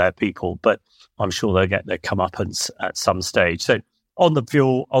regard for their people, but I'm sure they'll get their comeuppance at some stage. So on the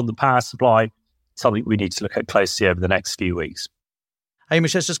fuel, on the power supply, something we need to look at closely over the next few weeks.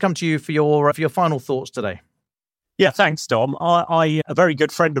 Hamish, let's just come to you for your final thoughts today. Yeah, thanks, Dom. A very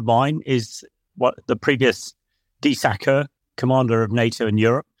good friend of mine is the previous DSACR commander of NATO in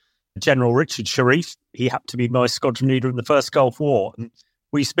Europe, General Richard Sharif. He happened to be my squadron leader in the first Gulf War, and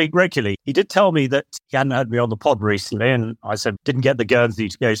we speak regularly. He did tell me that he hadn't had me on the pod recently, and I said, didn't get the Guernsey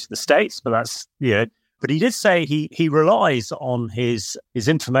to go to the States, but that's, But he did say he relies on his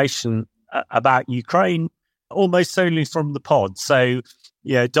information about Ukraine almost solely from the pod. So,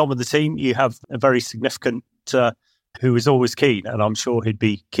 Dom and the team, you have a very significant who is always keen, and I'm sure he'd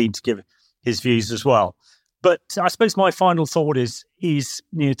be keen to give his views as well. But I suppose my final thought is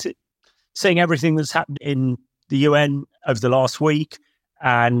seeing everything that's happened in the UN over the last week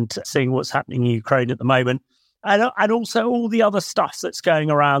and seeing what's happening in Ukraine at the moment, and also all the other stuff that's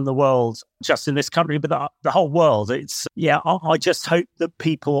going around the world, just in this country, but the whole world. I just hope that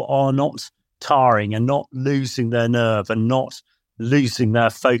people are not tiring and not losing their nerve and not losing their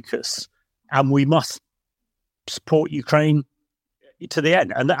focus. And we must support Ukraine to the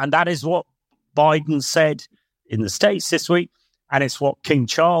end. And that is what Biden said in the States this week. And it's what King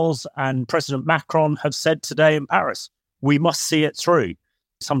Charles and President Macron have said today in Paris. We must see it through.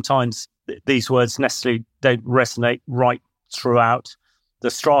 Sometimes these words necessarily don't resonate right throughout the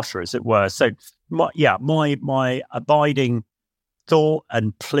strata, as it were. So, my abiding thought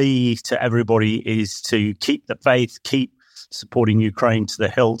and plea to everybody is to keep the faith, keep supporting Ukraine to the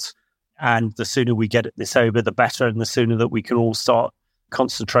hilt. And the sooner we get this over, the better, and the sooner that we can all start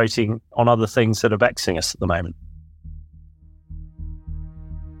concentrating on other things that are vexing us at the moment.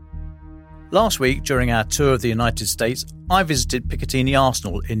 Last week, during our tour of the United States, I visited Picatinny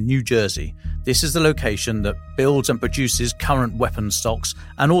Arsenal in New Jersey. This is the location that builds and produces current weapon stocks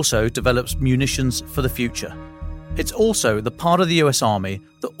and also develops munitions for the future. It's also the part of the US Army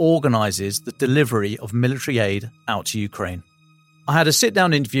that organises the delivery of military aid out to Ukraine. I had a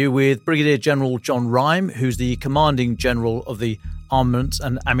sit-down interview with Brigadier General John Rhyme, who's the commanding general of the armaments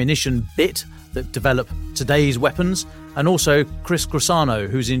and ammunition bit that develop today's weapons, and also Chris Grosano,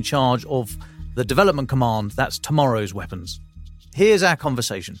 who's in charge of the development command, that's tomorrow's weapons. Here's our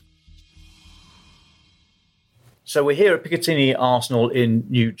conversation. So we're here at Picatinny Arsenal in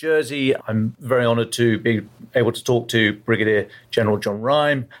New Jersey. I'm very honoured to be able to talk to Brigadier General John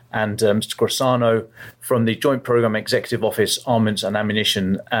Rhyme and Mr. Grosano from the Joint Programme Executive Office, Armaments and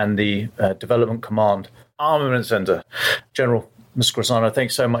Ammunition, and the Development Command Armament Centre. General, Mr. Grosano,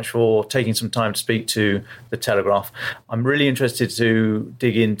 thanks so much for taking some time to speak to The Telegraph. I'm really interested to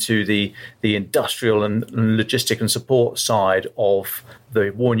dig into the industrial and logistic and support side of the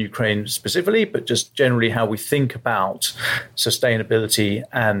war in Ukraine specifically, but just generally how we think about sustainability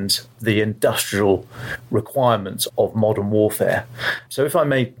and the industrial requirements of modern warfare. So if I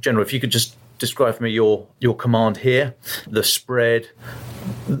may, General, if you could just describe for me your command here, the spread,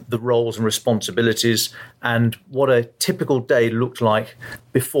 the roles and responsibilities, and what a typical day looked like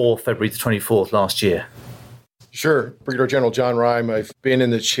before February the 24th last year. Sure. Brigadier General John Rhyme, I've been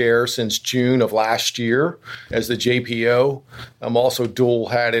in the chair since June of last year as the JPO. I'm also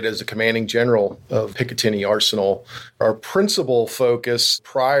dual-hatted as the commanding general of Picatinny Arsenal. Our principal focus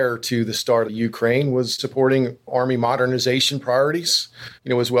prior to the start of Ukraine was supporting Army modernization priorities,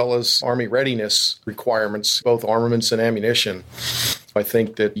 as well as Army readiness requirements, both armaments and ammunition. I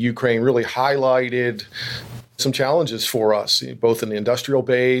think that Ukraine really highlighted some challenges for us, both in the industrial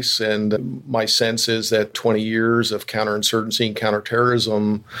base, and my sense is that 20 years of counterinsurgency and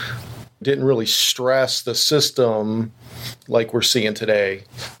counterterrorism didn't really stress the system like we're seeing today.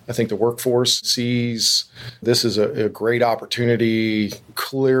 I think the workforce sees this as a great opportunity,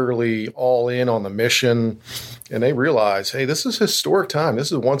 clearly all in on the mission, and they realize, hey, this is a historic time. This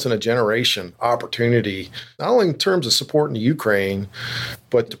is a once-in-a-generation opportunity, not only in terms of supporting Ukraine,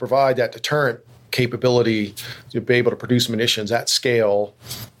 but to provide that deterrent capability to be able to produce munitions at scale,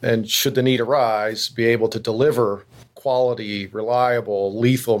 and should the need arise, be able to deliver quality, reliable,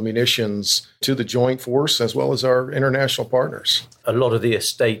 lethal munitions to the joint force as well as our international partners. A lot of the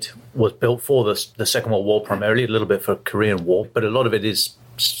estate was built for the Second World War primarily, a little bit for Korean War, but a lot of it is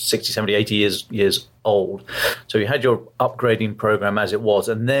 60, 70, 80 years old. So you had your upgrading program as it was,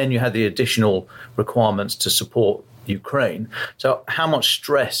 and then you had the additional requirements to support Ukraine. So how much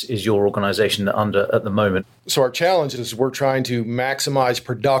stress is your organization under at the moment? So our challenge is we're trying to maximize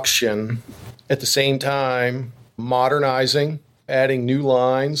production at the same time modernizing, adding new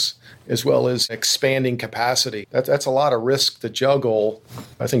lines, as well as expanding capacity. That's a lot of risk to juggle.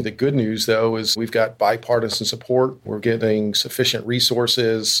 I think the good news, though, is we've got bipartisan support. We're getting sufficient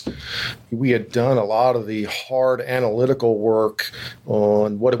resources. We had done a lot of the hard analytical work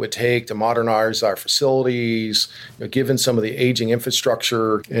on what it would take to modernize our facilities, given some of the aging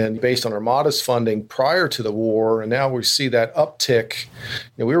infrastructure, and based on our modest funding prior to the war, and now we see that uptick.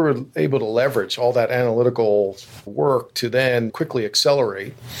 We were able to leverage all that analytical work to then quickly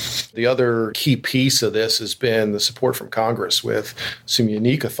accelerate. The other key piece of this has been the support from Congress with some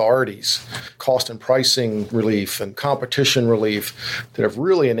unique authorities, cost and pricing relief and competition relief, that have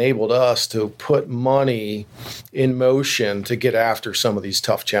really enabled us to put money in motion to get after some of these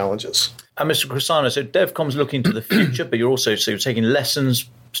tough challenges. And Mr. Crisano, so DevCom's looking to the future, but you're also you're taking lessons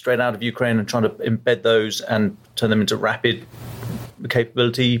straight out of Ukraine and trying to embed those and turn them into rapid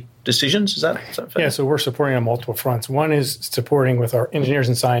capability decisions. Is that fair? Yeah, so we're supporting on multiple fronts. One is supporting with our engineers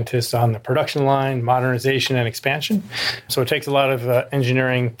and scientists on the production line, modernization, and expansion. So it takes a lot of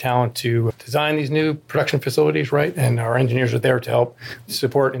engineering talent to design these new production facilities, right? And our engineers are there to help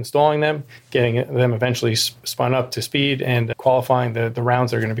support installing them, getting them eventually spun up to speed, and qualifying the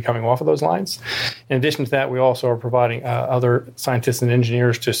rounds that are going to be coming off of those lines. In addition to that, we also are providing other scientists and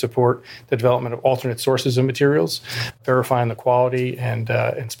engineers to support the development of alternate sources of materials, verifying the quality and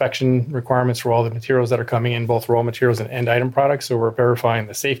inspection requirements for all the materials that are coming in, both raw materials and end item products. So we're verifying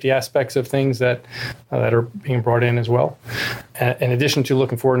the safety aspects of things that are being brought in as well. In addition to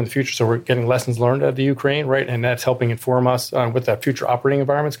looking forward in the future, so we're getting lessons learned out of the Ukraine, right? And that's helping inform us on what that future operating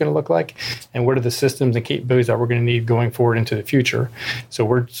environment is going to look like, and what are the systems and capabilities that we're going to need going forward into the future. So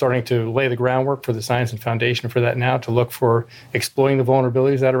we're starting to lay the groundwork for the science and foundation for that now, to look for exploiting the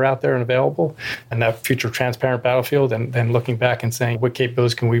vulnerabilities that are out there and available, and that future transparent battlefield, and then looking back and saying, what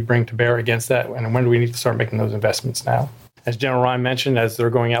capabilities can we bring to bear against that, and when do we need to start making those investments now? As General Ryan mentioned, as they're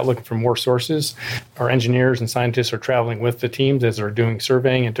going out looking for more sources, our engineers and scientists are traveling with the teams as they're doing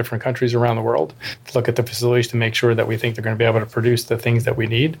surveying in different countries around the world to look at the facilities to make sure that we think they're going to be able to produce the things that we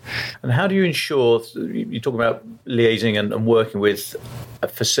need. And how do you ensure, you talk about liaising and working with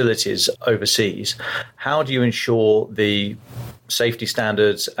facilities overseas, how do you ensure the safety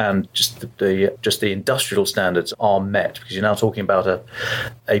standards and just the industrial standards are met? Because you're now talking about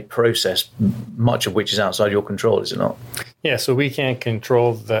a process, much of which is outside your control, is it not? Yeah, so we can't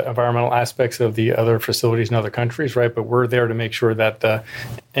control the environmental aspects of the other facilities in other countries, right? But we're there to make sure that the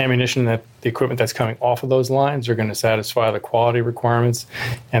ammunition, that the equipment that's coming off of those lines are going to satisfy the quality requirements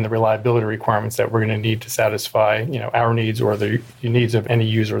and the reliability requirements that we're going to need to satisfy, our needs or the needs of any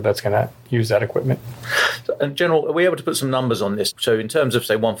user that's going to use that equipment. And General, are we able to put some numbers on this? So in terms of,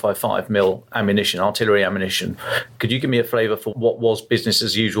 say, 155 mil ammunition, artillery ammunition, could you give me a flavour for what was business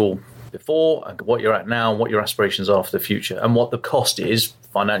as usual before, and what you're at now, and what your aspirations are for the future, and what the cost is,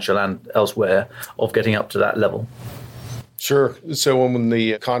 financial and elsewhere, of getting up to that level? Sure. So when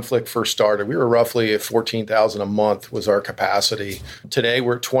the conflict first started, we were roughly at 14,000 a month was our capacity. Today,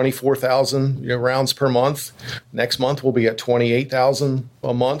 we're at 24,000 rounds per month. Next month, we'll be at 28,000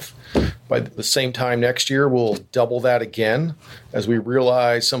 a month. By the same time next year, we'll double that again as we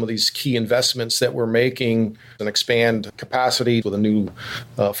realize some of these key investments that we're making and expand capacity with a new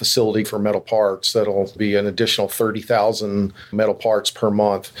facility for metal parts. That'll be an additional 30,000 metal parts per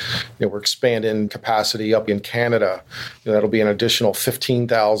month. We're expanding capacity up in Canada. That'll be an additional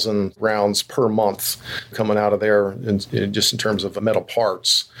 15,000 rounds per month coming out of there, just in terms of metal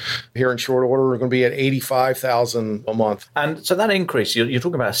parts. Here in short order, we're going to be at 85,000 a month. And so that increase, you're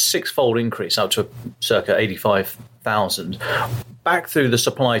talking about a six-fold increase up to circa 85,000. Back through the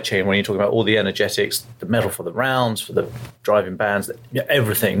supply chain, when you're talking about all the energetics, the metal for the rounds, for the driving bands,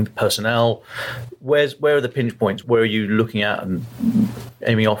 everything, personnel, where are the pinch points? Where are you looking at and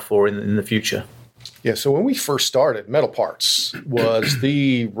aiming off for in the future? Yeah, so when we first started, metal parts was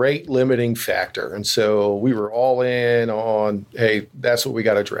the rate limiting factor. And so we were all in on, hey, that's what we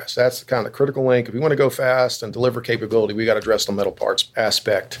got to address. That's the kind of critical link. If we want to go fast and deliver capability, we got to address the metal parts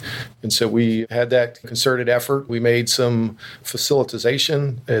aspect. And so we had that concerted effort. We made some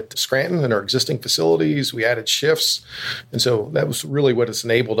facilitization at Scranton in our existing facilities. We added shifts. And so that was really what has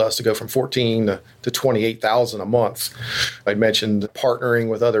enabled us to go from 14 to 28,000 a month. I mentioned partnering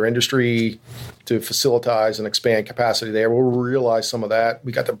with other industry to facilitize and expand capacity there. We'll realize some of that.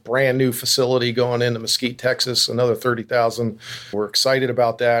 We got the brand new facility going into Mesquite, Texas, another 30,000. We're excited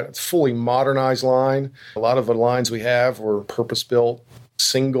about that. It's a fully modernized line. A lot of the lines we have were purpose-built,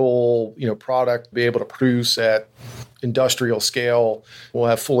 single, product, be able to produce at industrial scale. We'll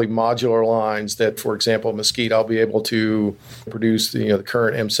have fully modular lines that, for example, Mesquite, I'll be able to produce the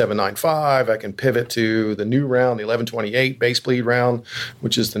current M795. I can pivot to the new round, the 1128 base bleed round,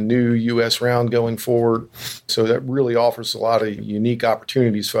 which is the new U.S. round going forward. So that really offers a lot of unique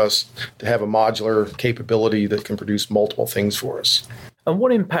opportunities for us to have a modular capability that can produce multiple things for us. And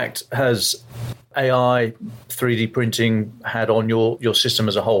what impact has AI, 3D printing had on your system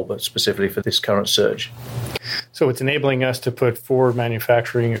as a whole, but specifically for this current surge? So it's enabling us to put forward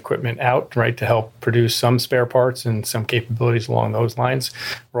manufacturing equipment out, right, to help produce some spare parts and some capabilities along those lines.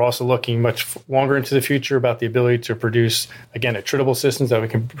 We're also looking much longer into the future about the ability to produce, again, attritable systems that we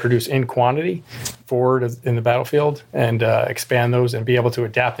can produce in quantity forward in the battlefield and expand those and be able to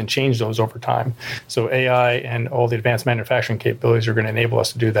adapt and change those over time. So AI and all the advanced manufacturing capabilities are going to enable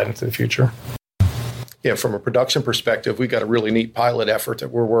us to do that into the future. Yeah, from a production perspective, we've got a really neat pilot effort that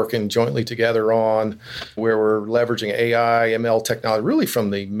we're working jointly together on where we're leveraging AI, ML technology, really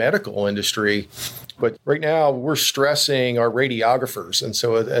from the medical industry. But right now, we're stressing our radiographers. And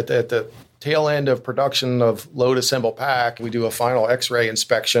so at the tail end of production of load, assemble, pack, we do a final X-ray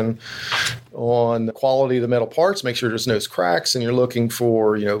inspection on the quality of the metal parts, make sure there's no cracks, and you're looking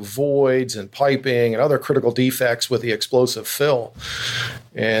for voids and piping and other critical defects with the explosive fill.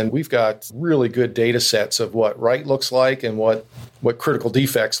 And we've got really good data sets of what right looks like and what critical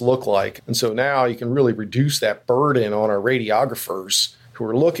defects look like. And so now you can really reduce that burden on our radiographers who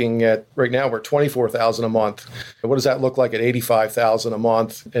are looking at, right now we're $24,000 a month. And what does that look like at $85,000 a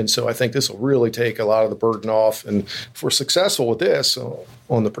month? And so I think this will really take a lot of the burden off. And if we're successful with this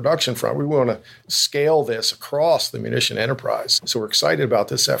on the production front, we want to scale this across the munition enterprise. So we're excited about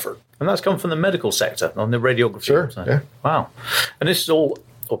this effort. And that's come from the medical sector on the radiography. Sure, side. yeah. Wow. And this is all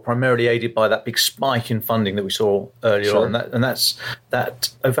primarily aided by that big spike in funding that we saw earlier on. And that's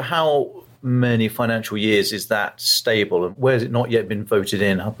over how many financial years is that stable, and where has it not yet been voted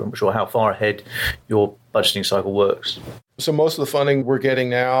in? I'm not sure how far ahead your budgeting cycle works. So most of the funding we're getting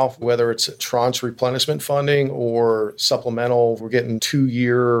now, whether it's tranche replenishment funding or supplemental, we're getting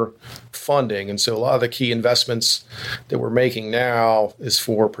 2-year funding. And so a lot of the key investments that we're making now is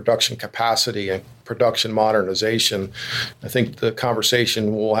for production capacity and production modernization. I think the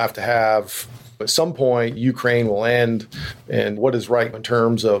conversation we'll have to have at some point, Ukraine will end, and what is right in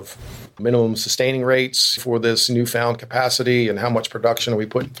terms of minimum sustaining rates for this newfound capacity and how much production are we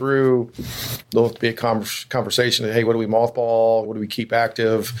putting through. There'll have to be a conversation of, hey, what do we mothball? What do we keep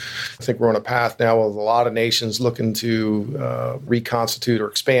active? I think we're on a path now with a lot of nations looking to reconstitute or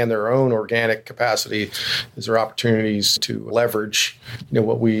expand their own organic capacity. Is there opportunities to leverage,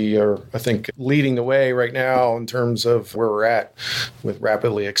 what we are, I think, leading the way right now in terms of where we're at with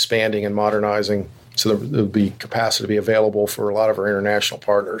rapidly expanding and modernizing. So there'll be capacity to be available for a lot of our international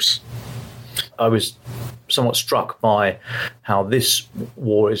partners. I was somewhat struck by how this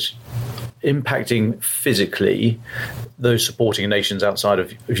war is impacting physically those supporting nations outside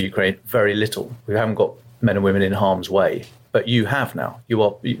of Ukraine very little. We haven't got men and women in harm's way, but you have now.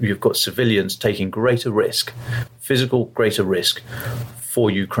 You've got civilians taking greater risk, physical greater risk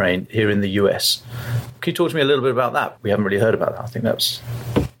for Ukraine here in the US. Can you talk to me a little bit about that? We haven't really heard about that. I think that's...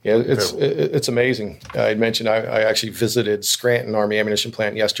 Yeah, it's amazing. I mentioned I actually visited Scranton Army Ammunition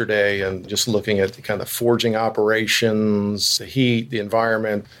Plant yesterday and just looking at the kind of forging operations, the heat, the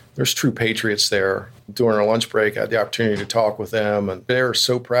environment. There's true patriots there. During our lunch break, I had the opportunity to talk with them, and they're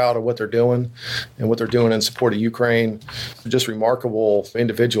so proud of what they're doing and what they're doing in support of Ukraine. They're just remarkable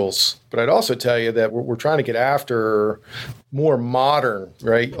individuals. But I'd also tell you that we're trying to get after more modern,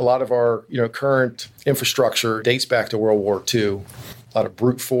 right? A lot of our current infrastructure dates back to World War II. A lot of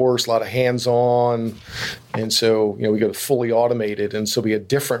brute force, a lot of hands-on. And so, we go to fully automated, and so be a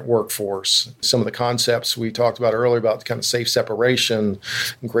different workforce. Some of the concepts we talked about earlier about kind of safe separation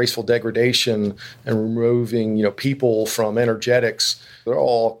and graceful degradation and removing, people from energetics. They're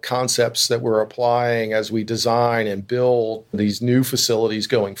all concepts that we're applying as we design and build these new facilities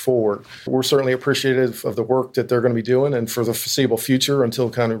going forward. We're certainly appreciative of the work that they're going to be doing, and for the foreseeable future until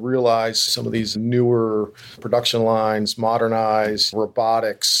kind of realize some of these newer production lines, modernized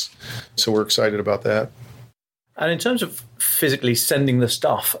robotics. So we're excited about that. And in terms of physically sending the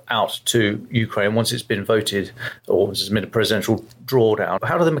stuff out to Ukraine once it's been voted or once it's been a presidential drawdown,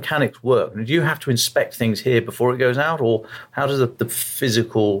 how do the mechanics work? Do you have to inspect things here before it goes out, or how does the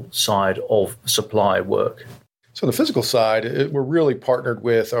physical side of supply work? So on the physical side, we're really partnered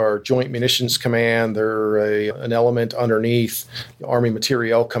with our Joint Munitions Command. They're an element underneath the Army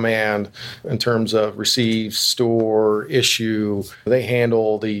Materiel Command in terms of receive, store, issue. They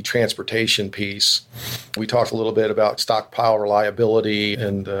handle the transportation piece. We talked a little bit about stockpile reliability,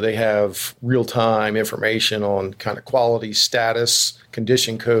 and they have real-time information on kind of quality status,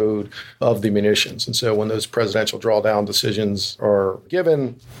 condition code of the munitions. And so when those presidential drawdown decisions are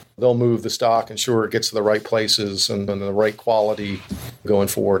given, they'll move the stock, ensure it gets to the right places and the right quality going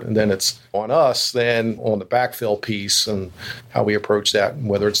forward. And then it's on us then on the backfill piece and how we approach that, and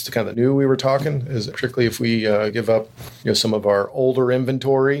whether it's the kind of the new we were talking, is particularly if we give up some of our older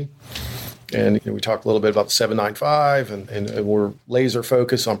inventory. And we talked a little bit about the 795, and we're laser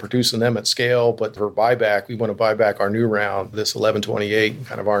focused on producing them at scale. But for buyback, we want to buy back our new round, this 1128,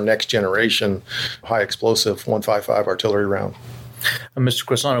 kind of our next generation high explosive 155 artillery round. And Mr.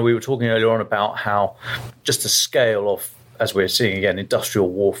 Cresano, we were talking earlier on about how just the scale of, as we're seeing again, industrial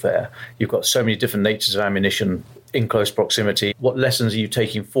warfare, you've got so many different natures of ammunition in close proximity. What lessons are you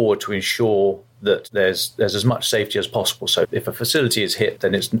taking forward to ensure that there's as much safety as possible? So if a facility is hit,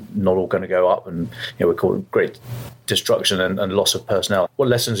 then it's not all going to go up and we call it great destruction and loss of personnel. What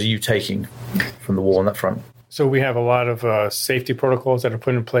lessons are you taking from the war on that front? So we have a lot of safety protocols that are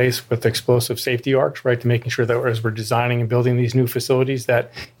put in place with explosive safety arcs, right, to making sure that as we're designing and building these new facilities, that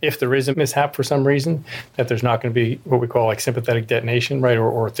if there is a mishap for some reason, that there's not going to be what we call like sympathetic detonation, right,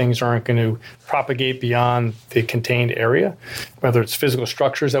 or things aren't going to propagate beyond the contained area, whether it's physical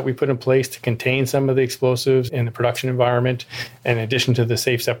structures that we put in place to contain some of the explosives in the production environment, in addition to the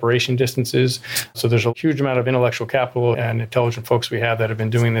safe separation distances. So there's a huge amount of intellectual capital and intelligent folks we have that have been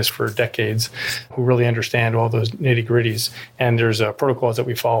doing this for decades who really understand all those nitty-gritties. And there's protocols that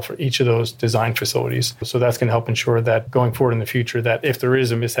we follow for each of those design facilities. So that's going to help ensure that going forward in the future, that if there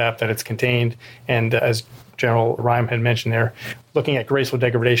is a mishap, that it's contained. And as General Rime had mentioned there, looking at graceful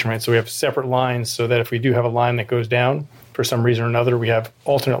degradation, right? So we have separate lines so that if we do have a line that goes down for some reason or another, we have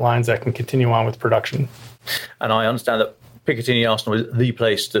alternate lines that can continue on with production. And I understand that Picatinny Arsenal is the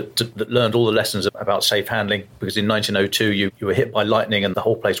place that learned all the lessons about safe handling, because in 1902 you were hit by lightning and the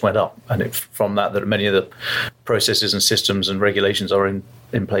whole place went up. And from that many of the processes and systems and regulations are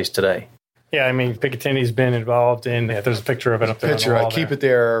in place today. Yeah, I mean, Picatinny's been involved in, there's a picture of it up there. I keep it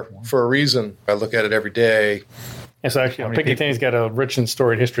there for a reason. I look at it every day. Yes, actually, Picatinny's got a rich and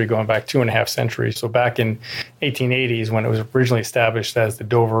storied history going back 2.5 centuries. So back in 1880s, when it was originally established as the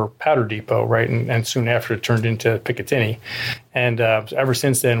Dover Powder Depot, right, and soon after it turned into Picatinny. And ever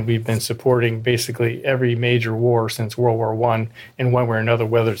since then, we've been supporting basically every major war since World War I in one way or another,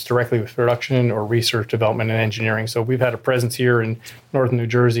 whether it's directly with production or research, development, and engineering. So we've had a presence here in northern New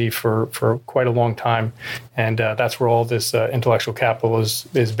Jersey for quite a long time. And that's where all this intellectual capital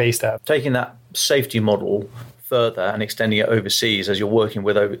is based at. Taking that safety model further and extending it overseas, as you're working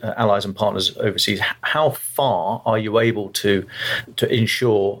with allies and partners overseas, how far are you able to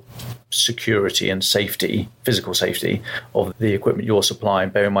ensure security and safety, physical safety of the equipment you're supplying?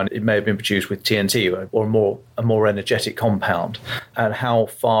 Bear in mind, it may have been produced with TNT or a more energetic compound. And how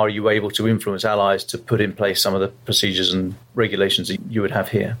far are you able to influence allies to put in place some of the procedures and regulations that you would have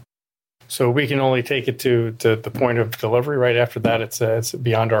here? So we can only take it to the point of delivery. Right after that, it's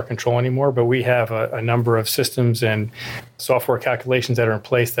beyond our control anymore. But we have a number of systems and software calculations that are in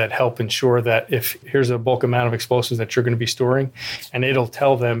place that help ensure that if here's a bulk amount of explosives that you're going to be storing, and it'll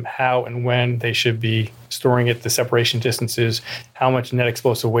tell them how and when they should be storing it, the separation distances, how much net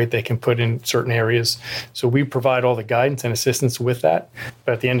explosive weight they can put in certain areas. So we provide all the guidance and assistance with that.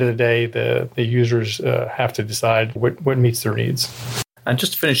 But at the end of the day, the users have to decide what meets their needs. And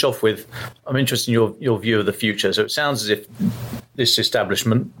just to finish off with, I'm interested in your view of the future. So it sounds as if this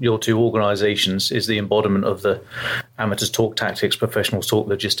establishment, your two organisations, is the embodiment of the amateurs talk tactics, professionals talk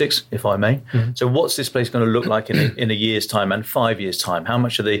logistics, if I may. Mm-hmm. So what's this place going to look like in a year's time and 5 years' time? How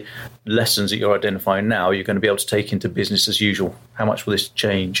much of the lessons that you're identifying now are you going to be able to take into business as usual? How much will this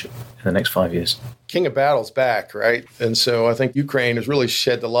change in the next 5 years? King of Battle's back, right? And so I think Ukraine has really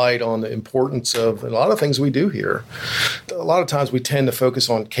shed the light on the importance of a lot of things we do here. A lot of times we tend to focus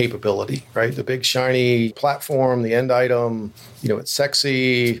on capability, right? The big shiny platform, the end item, it's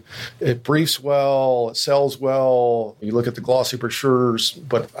sexy, it briefs well, it sells well. You look at the glossy brochures,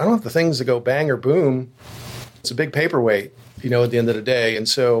 but I don't have the things that go bang or boom. It's a big paperweight, at the end of the day. And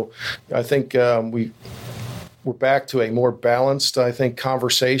so I think we we're back to a more balanced, I think,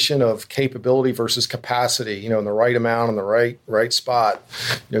 conversation of capability versus capacity, in the right amount, in the right spot,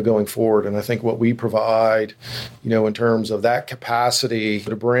 going forward. And I think what we provide, in terms of that capacity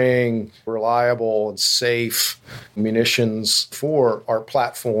to bring reliable and safe munitions for our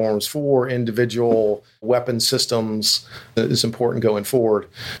platforms, for individual weapon systems is important going forward.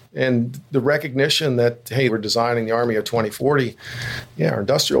 And the recognition that, hey, we're designing the Army of 2040, our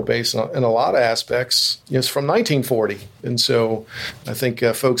industrial base in a lot of aspects is from 1940. And so I think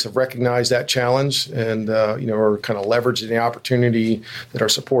folks have recognized that challenge and, are kind of leveraging the opportunity that our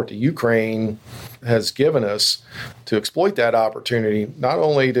support to Ukraine has given us to exploit that opportunity, not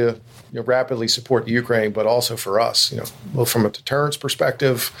only to rapidly support Ukraine, but also for us, both from a deterrence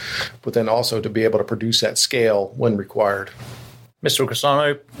perspective, but then also to be able to produce at scale when required. Mr.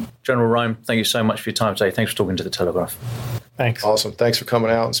 Crisano, General Rime, thank you so much for your time today. Thanks for talking to The Telegraph. Thanks. Awesome. Thanks for coming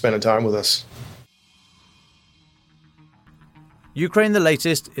out and spending time with us. Ukraine the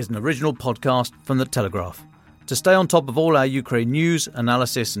Latest is an original podcast from The Telegraph. To stay on top of all our Ukraine news,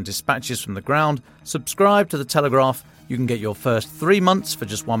 analysis and dispatches from the ground, subscribe to The Telegraph. You can get your first 3 months for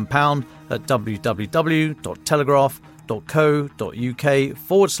just £1 at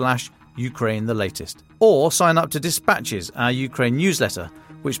www.telegraph.co.uk/Ukraine the Latest. Or sign up to Dispatches, our Ukraine newsletter,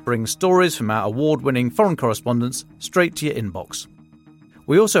 which brings stories from our award-winning foreign correspondents straight to your inbox.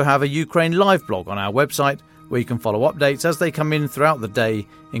 We also have a Ukraine live blog on our website, where you can follow updates as they come in throughout the day,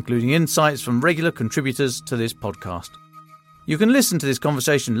 including insights from regular contributors to this podcast. You can listen to this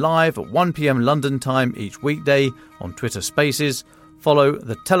conversation live at 1 p.m. London time each weekday on Twitter Spaces. Follow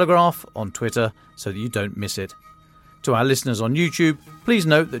The Telegraph on Twitter so that you don't miss it. To our listeners on YouTube, please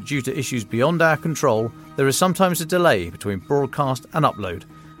note that due to issues beyond our control, there is sometimes a delay between broadcast and upload.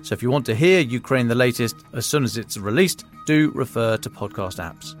 So if you want to hear Ukraine the Latest as soon as it's released, do refer to podcast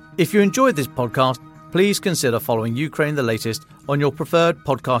apps. If you enjoyed this podcast, please consider following Ukraine the Latest on your preferred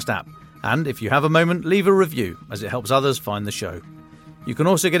podcast app. And if you have a moment, leave a review, as it helps others find the show. You can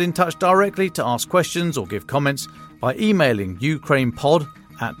also get in touch directly to ask questions or give comments by emailing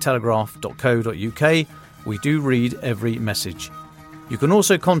ukrainepod@telegraph.co.uk. We do read every message. You can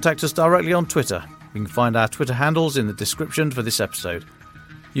also contact us directly on Twitter. You can find our Twitter handles in the description for this episode.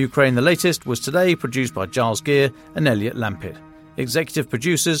 Ukraine the Latest was today produced by Giles Gear and Elliot Lampitt. Executive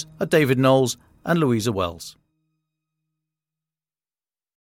producers are David Knowles and Louisa Wells.